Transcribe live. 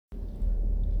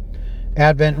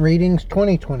Advent Readings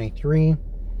 2023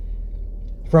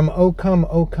 from O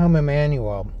Come,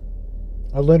 Emmanuel,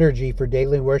 a liturgy for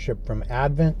daily worship from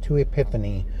Advent to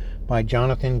Epiphany by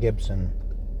Jonathan Gibson.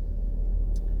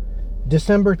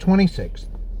 December 26th,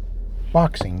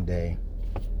 Boxing Day.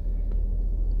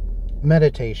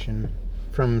 Meditation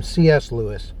from C.S.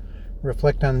 Lewis.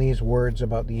 Reflect on these words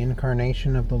about the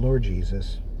incarnation of the Lord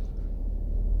Jesus.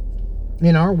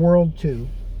 In our world, too,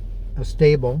 a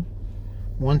stable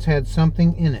once had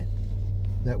something in it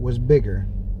that was bigger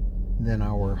than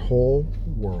our whole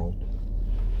world.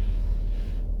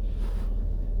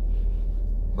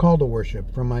 Call to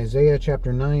worship from Isaiah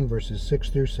chapter 9, verses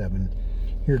 6 through 7.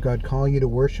 Hear God call you to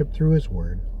worship through His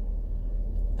word.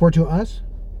 For to us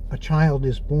a child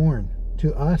is born,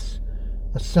 to us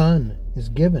a son is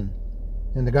given,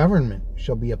 and the government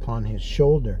shall be upon his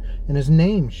shoulder, and his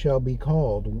name shall be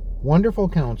called Wonderful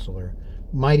Counselor,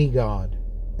 Mighty God,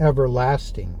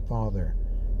 Everlasting Father,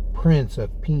 Prince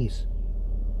of Peace.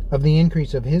 Of the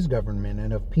increase of his government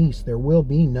and of peace there will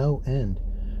be no end,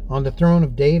 on the throne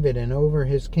of David and over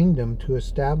his kingdom, to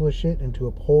establish it and to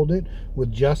uphold it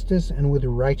with justice and with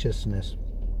righteousness,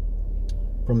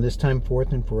 from this time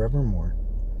forth and forevermore.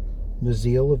 The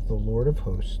zeal of the Lord of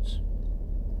hosts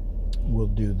will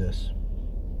do this.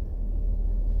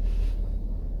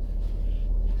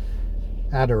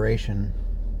 Adoration.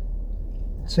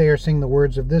 Say or sing the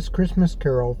words of this Christmas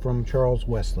carol from Charles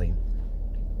Wesley.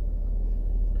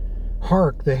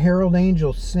 Hark, the herald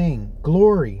angels sing,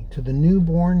 glory to the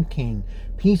newborn King,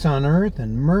 peace on earth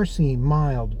and mercy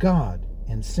mild, God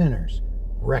and sinners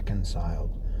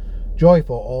reconciled.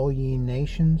 Joyful all ye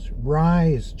nations,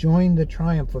 rise, join the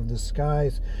triumph of the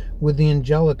skies, with the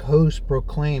angelic host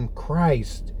proclaim,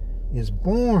 Christ is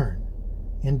born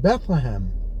in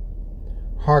Bethlehem.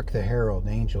 Hark, the herald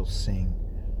angels sing,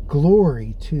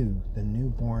 glory to the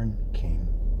newborn King.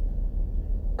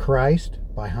 Christ,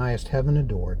 by highest heaven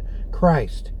adored,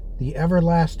 Christ, the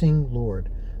everlasting Lord,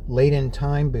 late in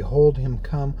time, behold him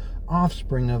come,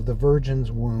 offspring of the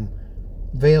Virgin's womb.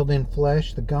 Veiled in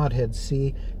flesh, the Godhead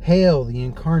see, hail the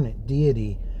incarnate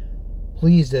deity,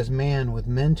 pleased as man with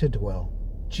men to dwell,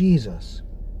 Jesus,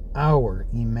 our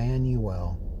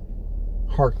Emmanuel.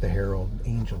 Hark, the herald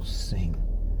angels sing,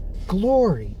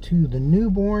 glory to the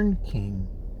newborn King.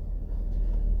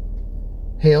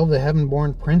 Hail the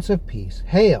heaven-born Prince of Peace.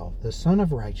 Hail the Son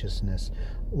of Righteousness.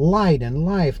 Light and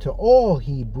life to all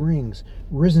he brings,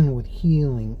 risen with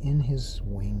healing in his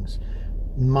wings.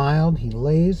 Mild he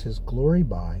lays his glory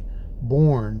by,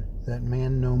 born that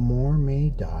man no more may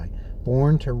die,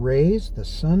 born to raise the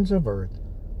sons of earth,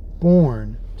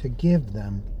 born to give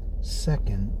them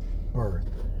second birth.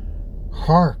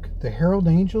 Hark, the herald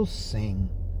angels sing,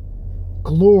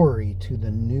 glory to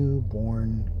the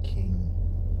newborn King.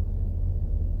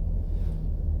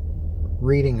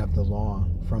 Reading of the law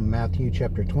from Matthew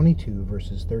chapter 22,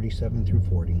 verses 37 through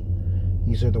 40.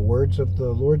 These are the words of the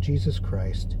Lord Jesus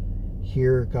Christ.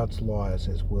 Hear God's law as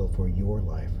His will for your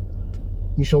life.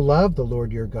 You shall love the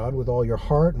Lord your God with all your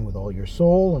heart and with all your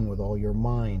soul and with all your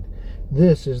mind.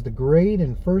 This is the great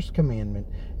and first commandment,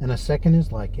 and a second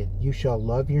is like it. You shall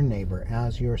love your neighbor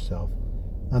as yourself.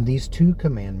 On these two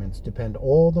commandments depend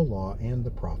all the law and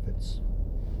the prophets.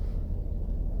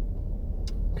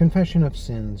 Confession of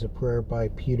Sins, a prayer by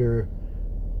Peter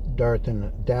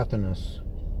Dathanus.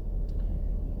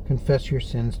 Confess your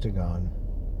sins to God.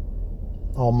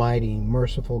 Almighty,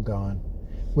 merciful God,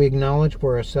 we acknowledge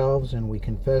for ourselves and we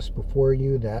confess before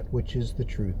you that which is the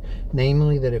truth,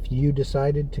 namely that if you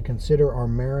decided to consider our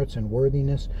merits and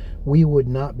worthiness, we would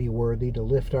not be worthy to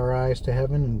lift our eyes to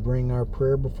heaven and bring our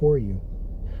prayer before you.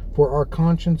 For our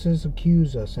consciences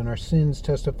accuse us and our sins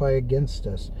testify against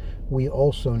us. We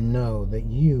also know that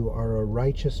you are a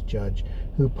righteous judge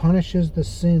who punishes the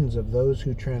sins of those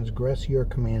who transgress your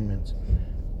commandments.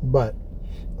 But,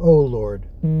 O Lord,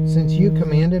 since you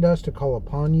commanded us to call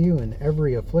upon you in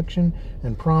every affliction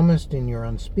and promised in your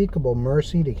unspeakable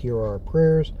mercy to hear our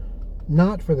prayers,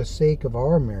 not for the sake of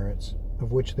our merits,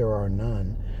 of which there are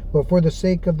none, but for the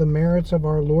sake of the merits of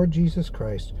our Lord Jesus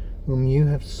Christ, whom you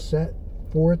have set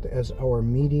forth as our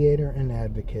mediator and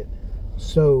advocate,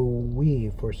 so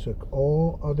we forsook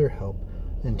all other help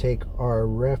and take our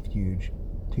refuge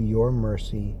to your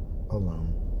mercy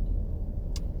alone.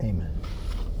 Amen.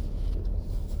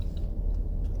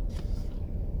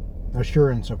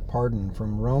 Assurance of pardon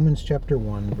from Romans chapter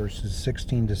 1, verses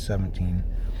 16 to 17.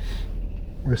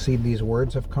 Receive these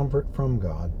words of comfort from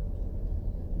God.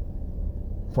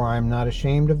 For I am not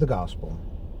ashamed of the gospel,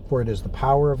 for it is the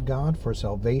power of God for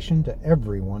salvation to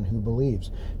everyone who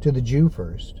believes, to the Jew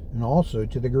first, and also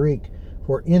to the Greek.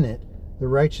 For in it The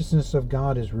righteousness of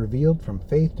God is revealed from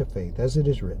faith to faith, as it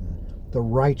is written, the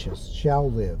righteous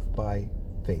shall live by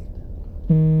faith.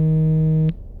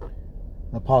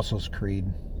 Apostles'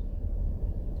 Creed.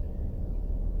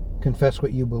 Confess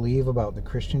what you believe about the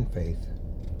Christian faith.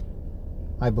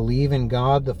 I believe in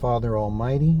God, the Father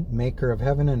Almighty, maker of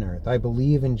heaven and earth. I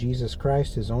believe in Jesus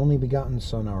Christ, his only begotten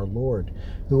Son, our Lord,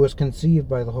 who was conceived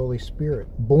by the Holy Spirit,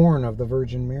 born of the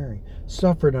Virgin Mary,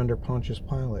 suffered under Pontius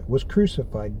Pilate, was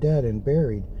crucified, dead, and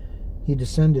buried. He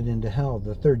descended into hell.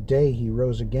 The third day he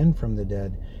rose again from the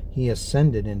dead. He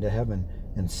ascended into heaven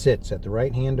and sits at the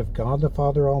right hand of God the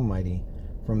Father Almighty.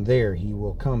 From there he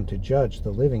will come to judge the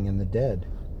living and the dead.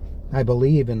 I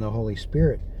believe in the Holy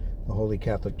Spirit, the Holy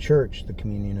Catholic Church, the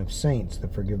communion of saints, the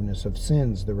forgiveness of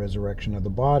sins, the resurrection of the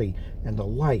body, and the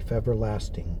life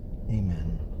everlasting.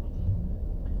 Amen.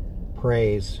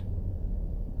 Praise.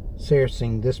 Say or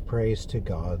sing this praise to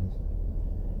God.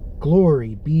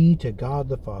 Glory be to God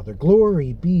the Father.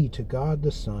 Glory be to God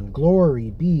the Son. Glory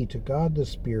be to God the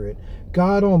Spirit.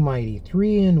 God Almighty,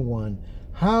 three in one.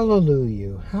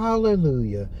 Hallelujah.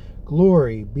 Hallelujah.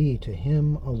 Glory be to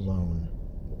him alone.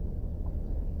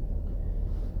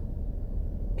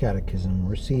 Catechism.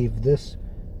 Receive this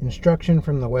instruction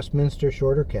from the Westminster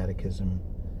Shorter Catechism.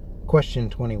 Question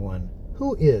 21.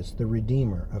 Who is the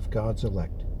Redeemer of God's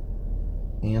elect?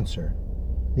 Answer.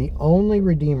 The only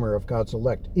Redeemer of God's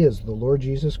elect is the Lord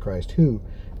Jesus Christ, who,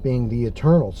 being the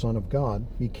eternal Son of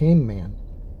God, became man,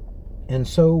 and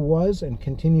so was and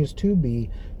continues to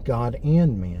be God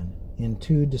and man in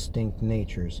two distinct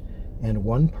natures and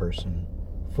one person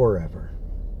forever.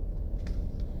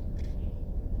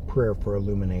 Prayer for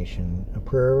illumination. A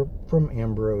prayer from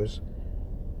Ambrose.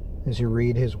 As you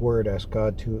read his word, ask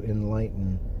God to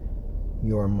enlighten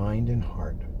your mind and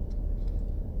heart.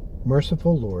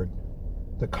 Merciful Lord,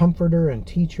 the comforter and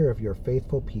teacher of your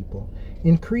faithful people,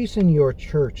 increase in your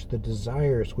church the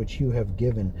desires which you have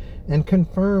given, and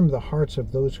confirm the hearts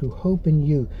of those who hope in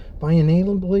you by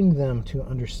enabling them to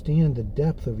understand the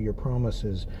depth of your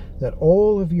promises, that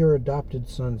all of your adopted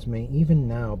sons may even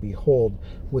now behold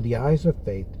with the eyes of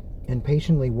faith and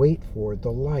patiently wait for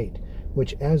the light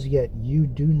which as yet you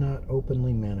do not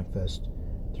openly manifest,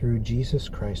 through Jesus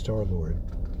Christ our Lord.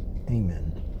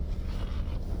 Amen.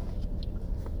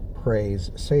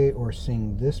 Praise. Say or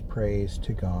sing this praise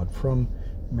to God from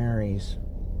Mary's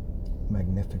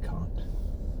Magnificat.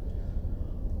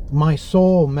 My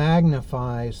soul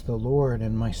magnifies the Lord,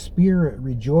 and my spirit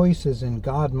rejoices in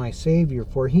God my Savior,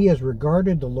 for he has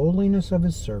regarded the lowliness of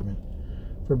his servant.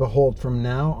 For behold, from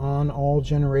now on all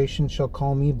generations shall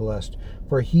call me blessed,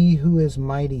 for he who is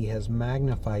mighty has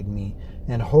magnified me,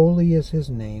 and holy is his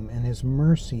name, and his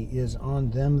mercy is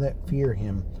on them that fear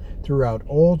him throughout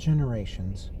all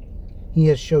generations. He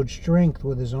has showed strength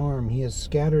with his arm. He has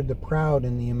scattered the proud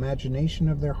in the imagination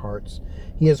of their hearts.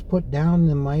 He has put down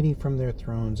the mighty from their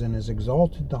thrones, and has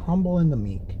exalted the humble and the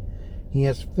meek. He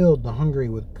has filled the hungry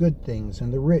with good things,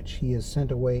 and the rich he has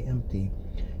sent away empty.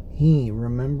 He,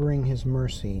 remembering his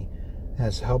mercy,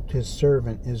 has helped his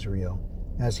servant Israel,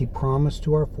 as he promised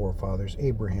to our forefathers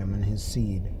Abraham and his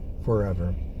seed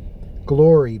forever.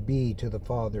 Glory be to the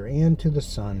Father, and to the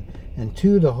Son, and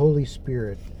to the Holy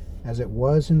Spirit, as it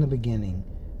was in the beginning,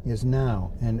 is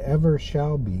now, and ever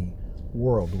shall be,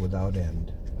 world without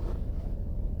end.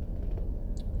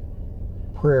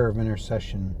 Prayer of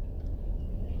Intercession.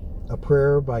 A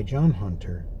prayer by John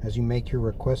Hunter. As you make your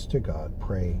request to God,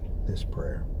 pray this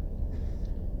prayer.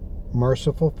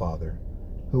 Merciful Father,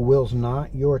 who wills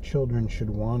not your children should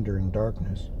wander in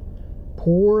darkness,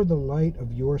 pour the light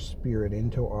of your Spirit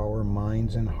into our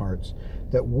minds and hearts,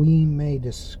 that we may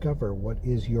discover what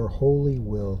is your holy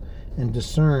will, and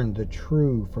discern the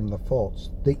true from the false,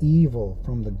 the evil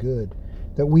from the good,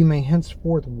 that we may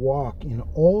henceforth walk in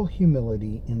all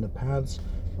humility in the paths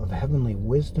of heavenly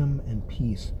wisdom and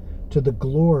peace, to the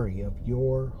glory of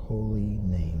your holy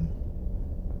name.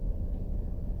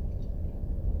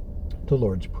 The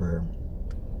Lord's Prayer.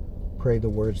 Pray the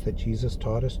words that Jesus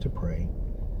taught us to pray.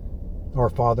 Our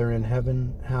Father in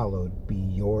heaven, hallowed be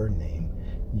your name.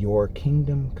 Your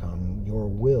kingdom come, your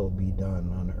will be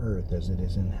done on earth as it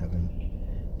is in heaven.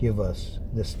 Give us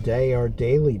this day our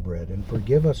daily bread, and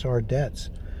forgive us our debts,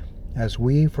 as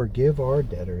we forgive our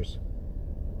debtors.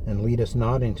 And lead us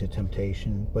not into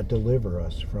temptation, but deliver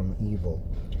us from evil.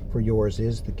 For yours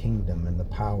is the kingdom, and the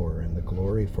power, and the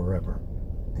glory forever.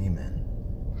 Amen.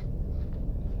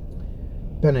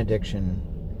 Benediction.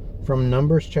 From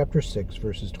Numbers chapter 6,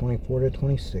 verses 24 to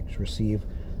 26, receive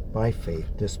by faith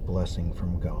this blessing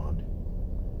from God.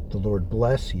 The Lord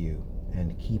bless you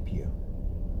and keep you.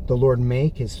 The Lord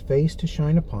make his face to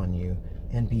shine upon you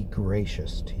and be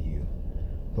gracious to you.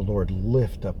 The Lord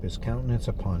lift up his countenance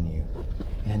upon you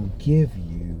and give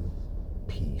you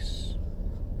peace.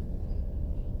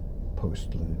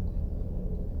 Postlude.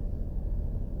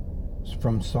 It's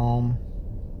from Psalm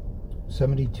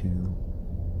 72,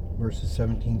 verses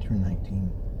 17 through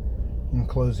 19. In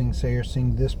closing, say or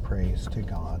sing this praise to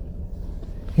God.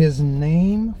 His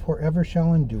name forever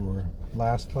shall endure,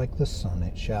 last like the sun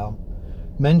it shall.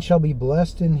 Men shall be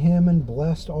blessed in him, and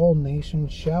blessed all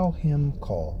nations shall him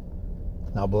call.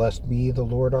 Now blessed be the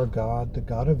Lord our God, the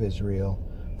God of Israel,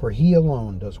 for he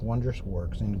alone does wondrous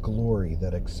works in glory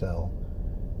that excel.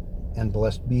 And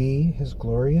blessed be his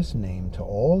glorious name to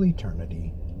all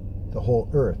eternity. The whole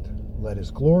earth let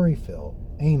his glory fill.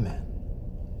 Amen.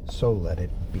 So let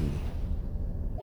it be.